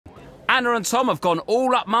Anna and Tom have gone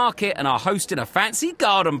all up market and are hosting a fancy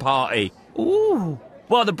garden party. Ooh.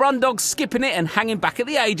 While the Brundog's skipping it and hanging back at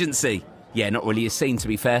the agency. Yeah, not really a scene, to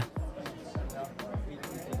be fair.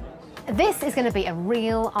 This is going to be a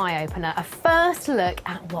real eye-opener, a first look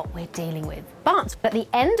at what we're dealing with. But at the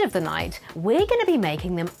end of the night, we're going to be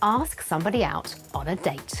making them ask somebody out on a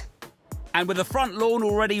date. And with the front lawn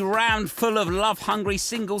already rammed full of love-hungry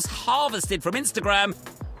singles harvested from Instagram,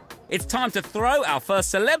 it's time to throw our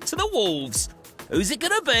first celeb to the wolves. Who's it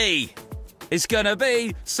going to be? It's going to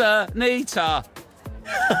be Sir Nita.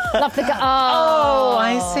 Love the Oh,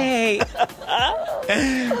 I see.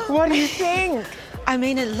 What do you think? I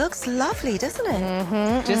mean, it looks lovely, doesn't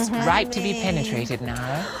it? Just ripe to be penetrated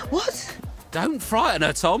now. What? Don't frighten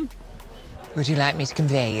her, Tom. Would you like me to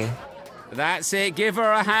convey you? That's it, give her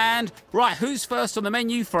a hand. Right, who's first on the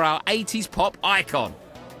menu for our 80s pop icon?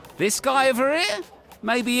 This guy over here?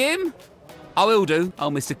 Maybe him? Oh, he'll do. Oh,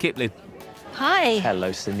 Mr. Kipling. Hi. Hello,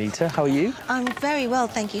 Sunita. How are you? I'm very well,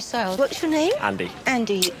 thank you, sir. What's your name? Andy.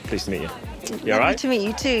 Andy. Pleased to meet you. You Lovely all right? to meet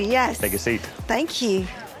you too, yes. Take a seat. Thank you.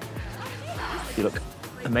 You look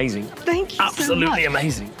amazing. Thank you Absolutely so much.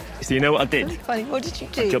 amazing. So you know what I did? Really funny. What did you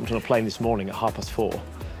do? I jumped on a plane this morning at 4:30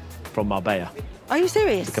 from Marbella Are you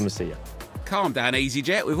serious? to come and see you. Calm down,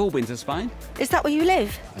 EasyJet. We've all been to Spain. Is that where you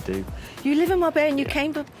live? I do. You live in Marbella and you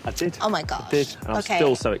came to... I did. Oh my gosh. I did. And I'm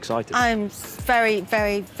still so excited. I'm very,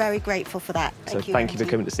 very, very grateful for that. Thank you for Andy.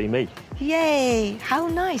 coming to see me. Yay. How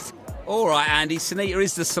nice. All right, Andy, Sunita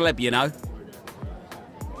is the celeb, you know.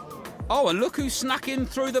 Oh, and look who snuck in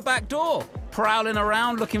through the back door. Prowling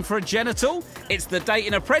around looking for a genital. It's the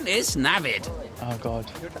dating apprentice, Navid. Oh,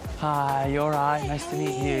 God. Hi, you all right? Nice to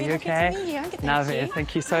meet you. You okay? Nice to meet you. I'm good, thank Navid, you.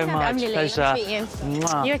 thank you so Hi, much. I'm Lily. Pleasure. Nice to meet you.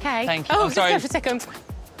 Mwah. You okay? Thank you. Oh, I'm sorry. just for a second.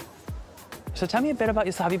 So tell me a bit about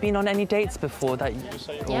yourself. Have you been on any dates before that?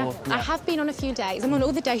 Yeah, I have been on a few dates. I'm on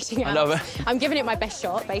all the dating apps. I love it. I'm giving it my best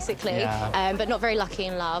shot, basically, Yeah. but not very lucky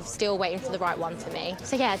in love. Still waiting for the right one for me.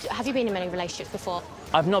 So yeah, have you been in many relationships before?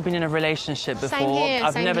 I've not been in a relationship before. Same here,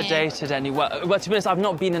 I've same never here. dated anyone. Well, to be honest, I've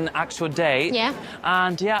not been in an actual date. Yeah.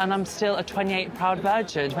 And I'm still a 28 proud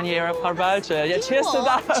virgin. 28-year-old proud virgin. Yeah, cheers to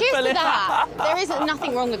that. Cheers to that. There is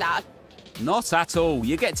nothing wrong with that. Not at all.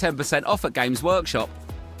 You get 10% off at Games Workshop.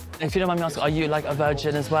 If you don't mind me asking, are you like a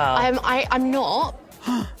virgin as well? I'm not.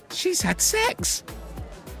 She's had sex.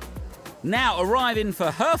 Now arriving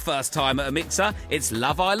for her first time at a mixer, it's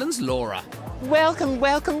Love Island's Laura. Welcome,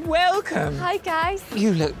 welcome, welcome. Hi, guys.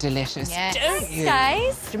 You look delicious. Yes. Don't you?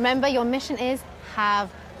 Guys, remember your mission is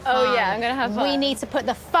have fun. Oh, yeah, I'm gonna have fun. We need to put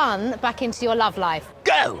the fun back into your love life.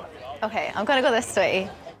 Go! Okay, I'm gonna go this way.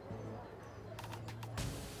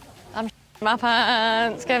 I'm my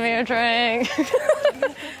pants. Give me a drink.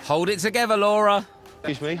 Hold it together, Laura.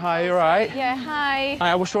 Excuse me, hi, you all right? Yeah, hi.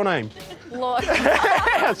 Hi, what's your name? Laura.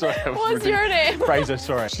 Sorry, What's your name? Fraser,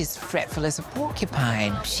 sorry. She's fretful as a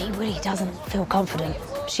porcupine. She really doesn't feel confident.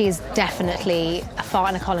 She is definitely a fart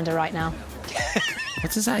in a colander right now.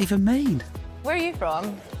 What does that even mean? Where are you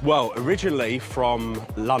from? Well, originally from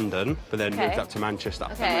London, but then Okay. moved up to Manchester.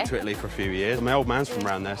 Okay. Went to Italy for a few years. My old man's from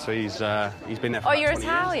around there, so he's been there for Oh, about you're 20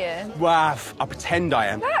 Italian? years. Well, I pretend I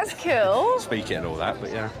am. That's cool. Speak it and all that,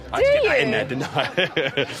 but yeah. I Do had to get that you? in there, didn't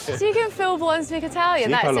I? So you can full blown speak Italian?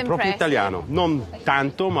 Sì, That's parlo proprio impressive. italiano. Non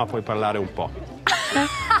tanto, ma puoi parlare un po'.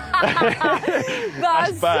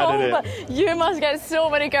 That's bad, so isn't it? bad. You must get so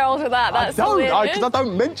many girls with that. That's Because I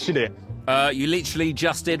don't mention it. You literally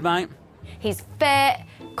just did, mate. He's fit,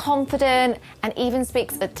 confident, and even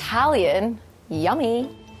speaks Italian. Yummy.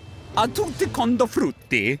 A tutti con the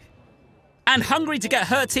frutti. And hungry to get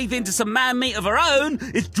her teeth into some man meat of her own,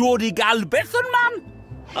 it's Geordie Galbethan, man.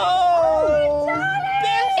 Oh!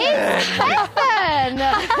 It's Bethan!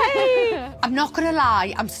 I'm not gonna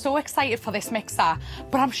lie, I'm so excited for this mixer,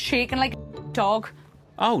 but I'm shaking like a dog.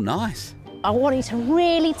 Oh, nice. I want you to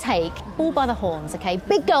really take all by the horns, OK?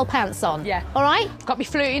 Big girl pants on. Yeah. All right? Got me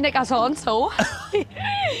flirty knickers on, so.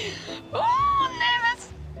 Oh, nervous.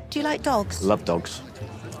 Do you like dogs? Love dogs.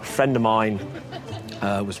 A friend of mine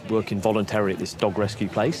was working voluntarily at this dog rescue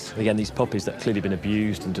place. Again, these puppies that have clearly been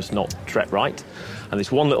abused and just not treated right. And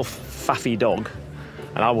this one little faffy dog,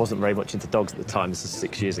 and I wasn't very much into dogs at the time, this is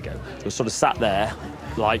 6 years ago, I was sort of sat there,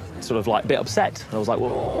 sort of a bit upset. And I was like,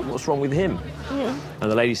 well, what's wrong with him? And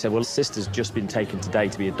the lady said, well, his sister's just been taken today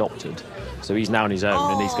to be adopted. So he's now on his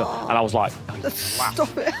own, and he's got... And I was like...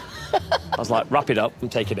 Stop it. I was like, wrap it up, I'm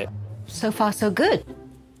taking it. So far, so good.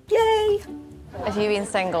 Yay. Have you been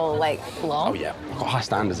single, like, long? Oh, yeah. I've got high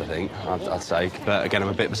standards, I think, I'd say. But again, I'm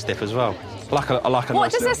a bit of a stiff as well. I like a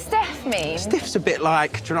What nice does little... a stiff mean? Stiff's a bit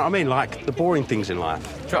like, do you know what I mean? Like the boring things in life.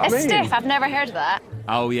 Do you know A what I mean? stiff? I've never heard of that.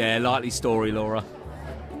 Oh, yeah, likely story, Laura.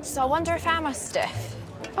 So I wonder if I'm a stiff.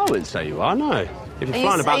 I wouldn't say you are, no. If you're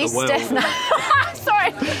flying about the world... stiff now?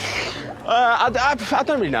 Sorry. I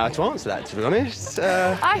don't really know how to answer that, to be honest.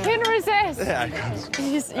 I can resist. Yeah, of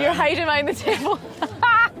course. You're hiding behind the table.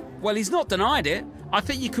 Well, he's not denied it. I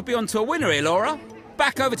think you could be onto a winner here, Laura.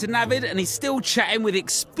 Back over to Navid, and he's still chatting with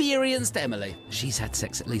experienced Emily. She's had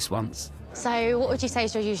sex at least once. So what would you say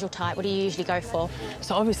is your usual type? What do you usually go for?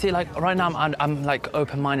 So obviously, like, right now I'm like,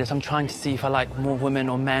 open-minded. I'm trying to see if I like more women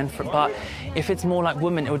or men. But if it's more like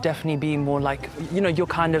women, it would definitely be more like, you know, your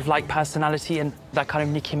kind of, like, personality and that kind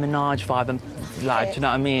of Nicki Minaj vibe. And, like, do you know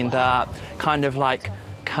what I mean? That kind of, like,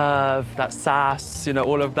 curve, that sass, you know,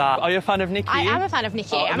 all of that. Are you a fan of Nicki? I am a fan of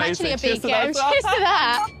Nicki. I'm actually a big Cheers Cheers to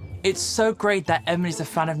that. It's so great that Emily's a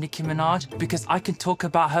fan of Nicki Minaj because I can talk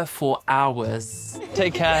about her for hours.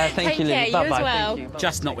 Take care. Thank you, Lily. Take care, you Bye-bye. as well. Thank you.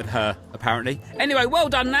 Just not with her, apparently. Anyway, well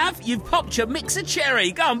done, Nav. You've popped your mixer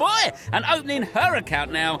cherry. Go on, boy. And opening her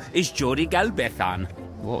account now is Geordie Galbethan.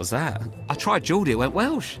 What was that? I tried Geordie. It went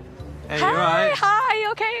Welsh. Hey, you all right?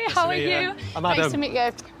 Hi, okay, how are you? I'm Nice Adam. to meet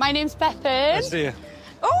you. My name's Bethan. Nice to see you.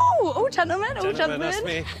 Oh, gentlemen, That's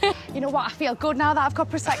me. You know what, I feel good now that I've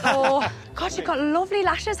got Prosecco. God, you've got lovely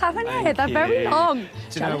lashes, haven't you? Thank They're very you. long.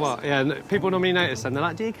 Do you know what? Yeah, people normally notice and they're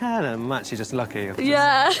like, do you curl them? I'm actually just lucky.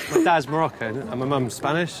 Yeah. My dad's Moroccan and my mum's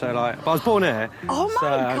Spanish, so like, but I was born here. Oh my so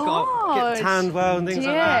I God. get tanned well and things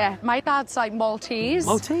like Yeah, that. my dad's like Maltese.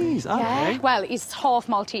 Maltese, okay. Yeah, well, he's half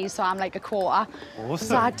Maltese, so I'm like a quarter. Awesome.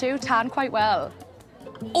 So I do tan quite well.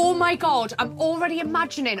 Oh my God, I'm already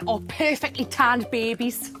imagining our perfectly tanned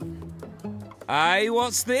babies. Hey,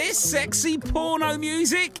 what's this? Sexy porno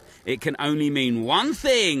music? It can only mean one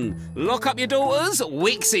thing. Lock up your daughters,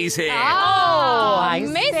 Wixie's here. Oh,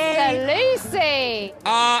 Mr. Lucy.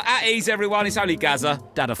 At ease, everyone. It's only Gaza,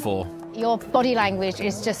 dad of 4. Your body language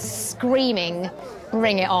is just screaming,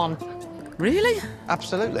 bring it on. Really?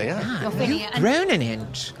 Absolutely, yeah. You're feeling it. Grown an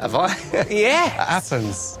inch. Have I? Yes. That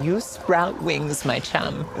happens. You sprout wings, my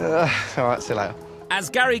chum. All right, see you later. As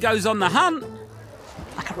Gary goes on the hunt,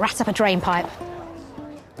 Like a rat up a drain pipe.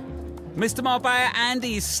 Mr. Marbella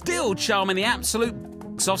Andy is still charming the absolute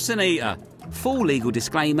off Sunita. Full legal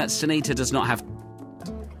disclaimer, Sunita does not have...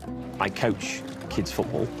 I coach kids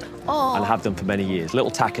football and have done for many years.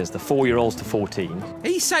 Little tackers, the 4-year-olds to 14.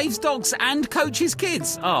 He saves dogs and coaches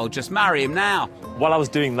kids. Oh, just marry him now. While I was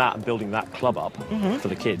doing that and building that club up for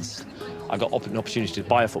the kids, I got an opportunity to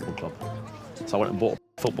buy a football club. So I went and bought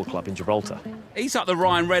a football club in Gibraltar. He's like the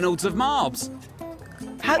Ryan Reynolds of Marbs.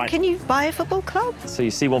 How can you buy a football club? So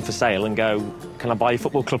you see one for sale and go, can I buy your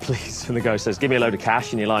football club, please? And the guy says, give me a load of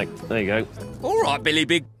cash. And you're like, there you go. All right, Billy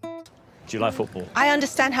Big. Do you like football? I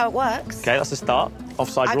understand how it works. OK, that's the start.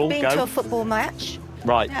 Offside rule, I've go. been to a football match.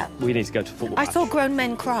 Right, Yeah. we need to go to a football I match. saw grown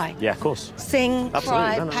men cry. Yeah, of course. Sing, Absolutely.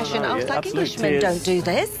 cry, No, no, no, passion. no, I was yeah, like, absolute Englishmen tears. don't do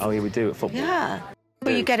this. Oh, yeah, we do at football. Yeah.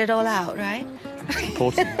 Well, you get it all out, right?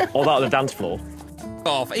 Important. All that on the dance floor.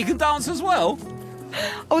 Off. He can dance as well.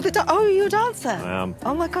 Oh, you're a dancer? I am.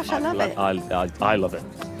 Oh my gosh, I love it. I love it.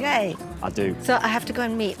 Yay. I do. So I have to go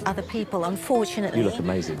and meet other people, unfortunately. You look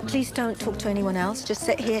amazing. Please don't talk to anyone else. Just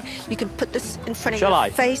sit here. You can put this in front of Shall your I?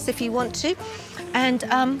 face if you want to. And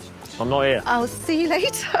I'm not here. I'll see you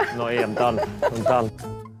later. I'm not here. I'm done. I'm done.